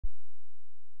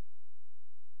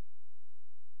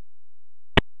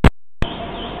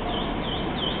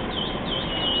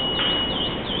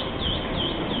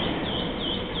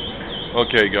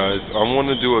Okay, guys, I want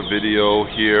to do a video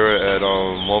here at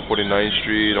 149th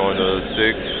Street on the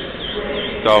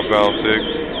 6th, southbound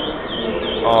 6th.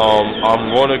 I'm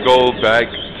going to go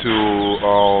back to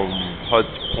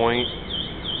Hutts Point.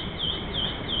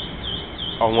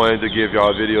 I wanted to give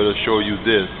y'all a video to show you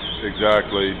this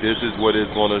exactly. This is what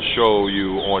it's going to show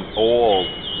you on all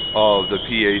of the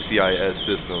PACIS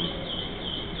systems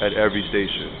at every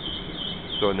station.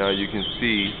 So now you can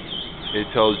see it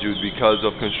tells you because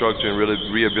of construction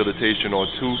rehabilitation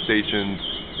on 2 stations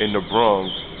in the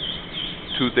Bronx,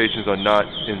 2 stations are not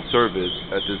in service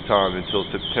at this time until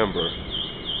September.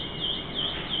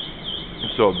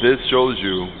 So this shows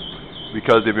you,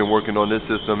 because they've been working on this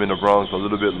system in the Bronx a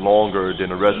little bit longer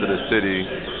than the rest of the city,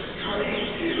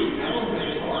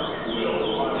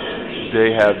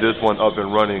 they have this one up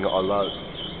and running a lot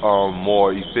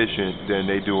more efficient than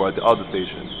they do at the other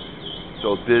stations.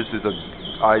 So this is an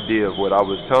idea of what I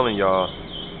was telling y'all,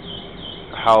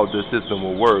 how the system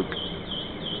will work,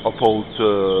 opposed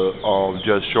to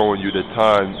just showing you the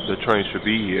time the train should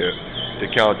be here to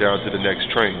count down to the next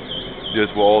train. This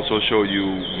will also show you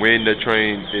when the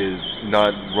train is not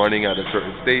running at a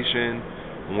certain station,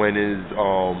 when is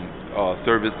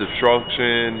service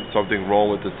disruption, something wrong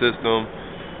with the system,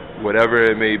 whatever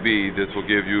it may be. This will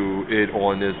give you it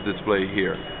on this display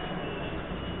here.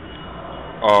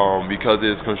 Because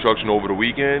it's construction over the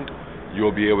weekend,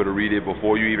 you'll be able to read it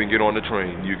before you even get on the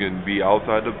train. You can be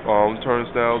outside the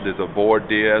turnstile. There's a board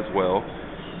there as well,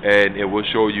 and it will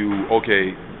show you,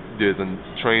 okay,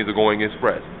 trains are going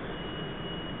express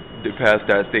past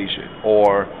that station,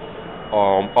 or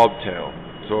uptown.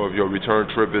 So if your return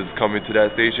trip is coming to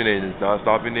that station and it's not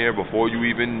stopping there, before you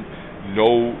even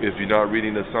know, if you're not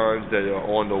reading the signs that are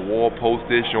on the wall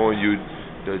posted showing you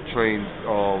the trains,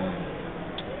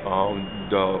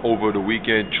 over the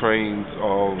weekend trains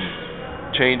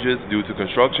changes due to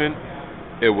construction,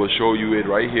 it will show you it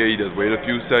right here. You just wait a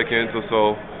few seconds or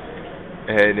so,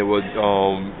 and it will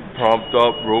prompt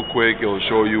up real quick. It will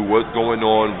show you what's going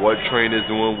on, what train is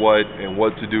doing what, and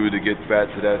what to do to get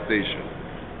back to that station.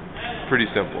 Pretty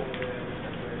simple.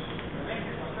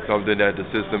 Something that the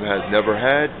system has never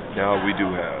had, now we do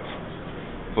have.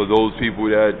 For those people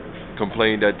that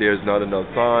complain that there's not enough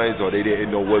signs or they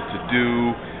didn't know what to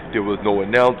do, there was no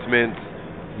announcements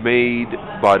made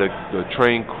by the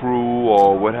train crew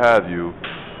or what have you,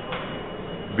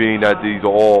 being that these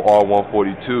are all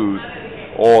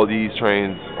R142s, all these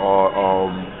trains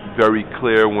are very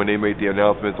clear when they make the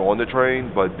announcements on the train,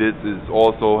 but this is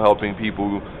also helping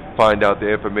people find out the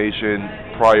information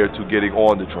prior to getting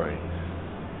on the train.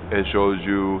 It shows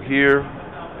you here,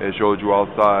 it shows you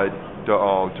outside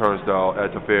the turnstile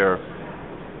at the fair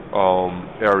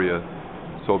area.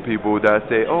 So people that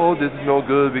say, oh, this is no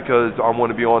good because I want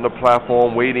to be on the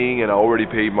platform waiting and I already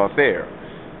paid my fare,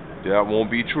 that won't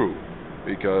be true,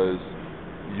 because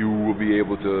you will be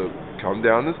able to come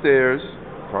down the stairs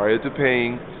prior to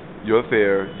paying your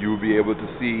fare. You will be able to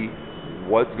see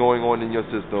what's going on in your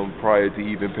system prior to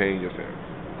even paying your fare.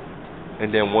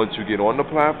 And then once you get on the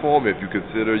platform, if you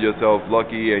consider yourself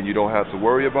lucky and you don't have to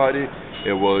worry about it,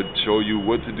 it will show you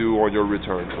what to do on your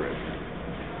return trip.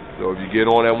 So if you get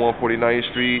on at 149th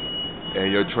Street and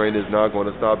your train is not going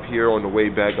to stop here on the way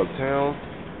back uptown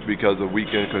because of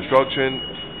weekend construction,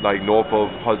 like north of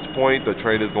Hutts Point, the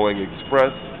train is going express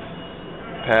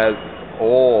past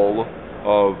all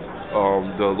of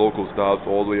the local stops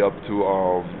all the way up to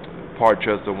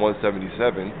Parkchester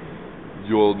 177.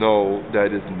 You'll know that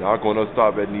it's not going to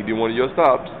stop at neither one of your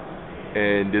stops,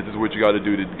 and this is what you got to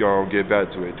do to get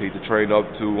back to it. Take the train up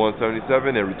to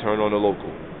 177 and return on the local.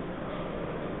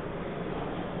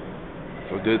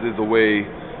 So this is the way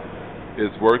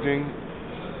it's working.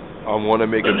 I want to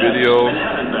make a video.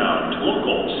 Manhattan-bound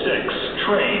Local 6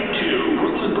 train to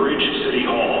Brooklyn Bridge City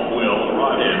Hall will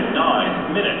arrive in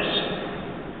 9 minutes.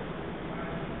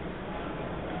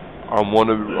 I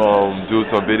want to do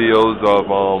some videos of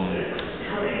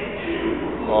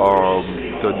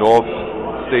the north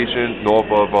station,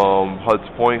 north of Hutts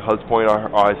Point. Hutts Point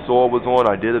I saw was on.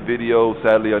 I did a video.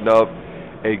 Sadly enough,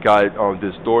 it got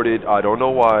distorted. I don't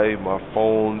know why. My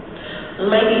phone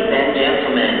Ladies and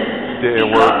gentlemen,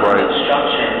 didn't work right.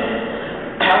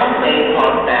 Pelham Bay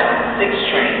Park-bound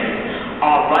 6 trains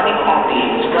are running on the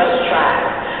express track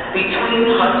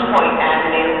between Hutts Point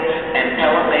Avenue and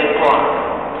Pelham Bay Park.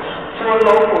 For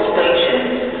local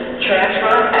stations,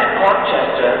 transfer at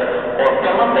Parkchester or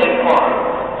Pelham Bay Park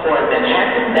for a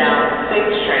Manhattan-bound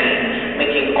 6 train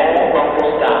making all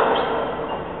local stops.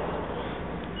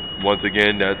 Once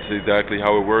again, that's exactly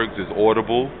how it works. It's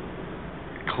audible,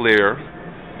 clear.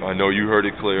 I know you heard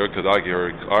it clear because I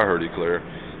heard it clear.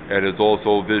 And it's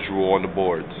also visual on the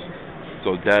boards.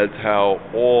 So that's how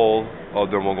all of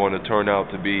them are going to turn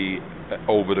out to be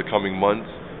over the coming months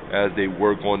as they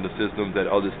work on the systems at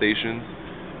other stations.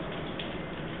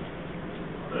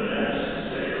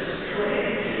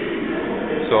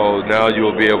 So now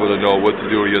you'll be able to know what to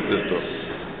do with your system.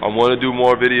 I want to do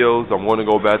more videos. I want to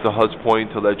go back to Hutch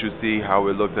Point to let you see how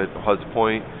it looked at Hutch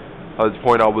Point. Hutch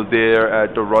Point, I was there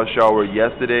at the rush hour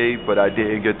yesterday, but I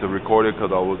didn't get to record it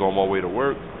because I was on my way to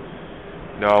work.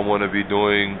 Now I want to be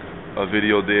doing a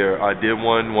video there. I did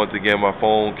one. Once again, my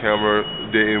phone camera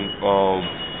didn't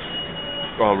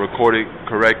record it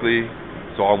correctly,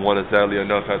 so I want to, sadly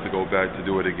enough, have to go back to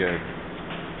do it again.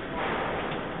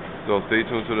 So stay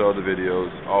tuned to the other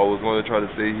videos. I was going to try to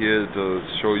stay here to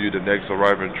show you the next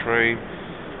arriving train,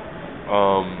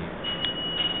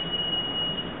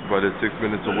 but it's 6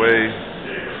 minutes away.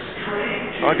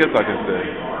 I guess I can stay.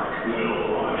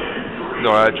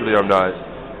 No, actually I'm not.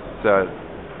 Sad.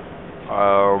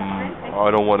 I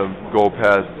don't want to go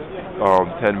past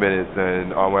 10 minutes,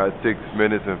 and I'm at 6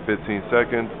 minutes and 15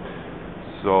 seconds.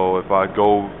 So if I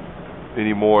go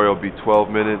any more, it'll be 12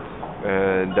 minutes,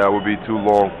 and that would be too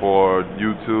long for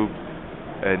YouTube,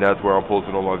 and that's where I'm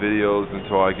posting all my videos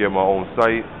until I get my own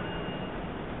site.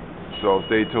 So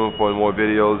stay tuned for more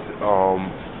videos.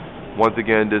 Once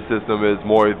again, this system is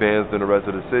more advanced than the rest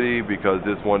of the city because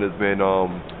this one has been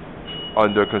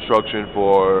under construction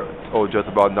for just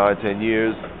about 9-10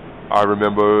 years. I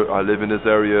remember I live in this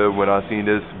area when I seen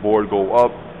this board go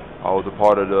up. I was a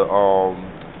part of the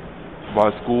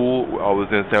my school. I was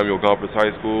in Samuel Gompers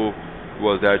High School.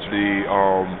 Was actually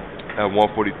at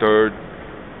 143rd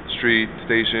Street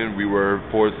Station. We were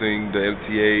forcing the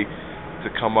MTA to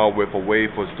come out with a way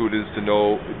for students to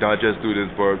know, not just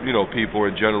students, but people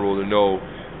in general to know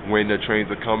when the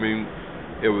trains are coming.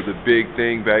 It was a big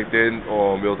thing back then.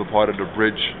 It was a part of the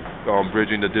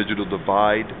bridging the digital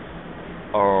divide.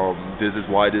 This is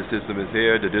why this system is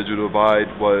here. The digital divide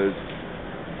was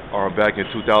back in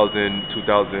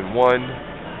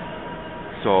 2001.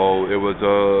 So it was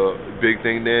a big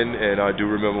thing then, and I do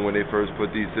remember when they first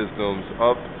put these systems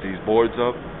up, these boards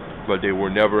up, but they were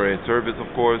never in service, of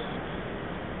course.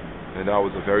 And that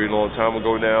was a very long time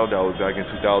ago now. That was back in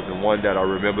 2001 that I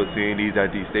remember seeing these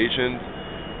at these stations.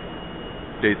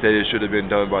 They said it should have been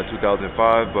done by 2005,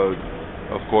 but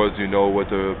of course you know what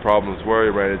the problems were.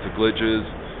 It ran into glitches.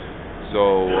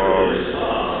 So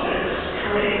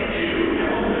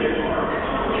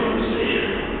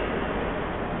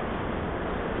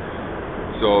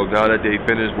so now that they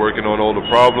finished working on all the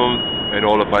problems and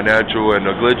all the financial and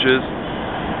the glitches,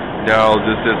 now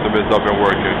this system is up and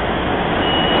working.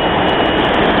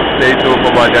 Stay tuned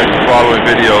for my next following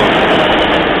videos.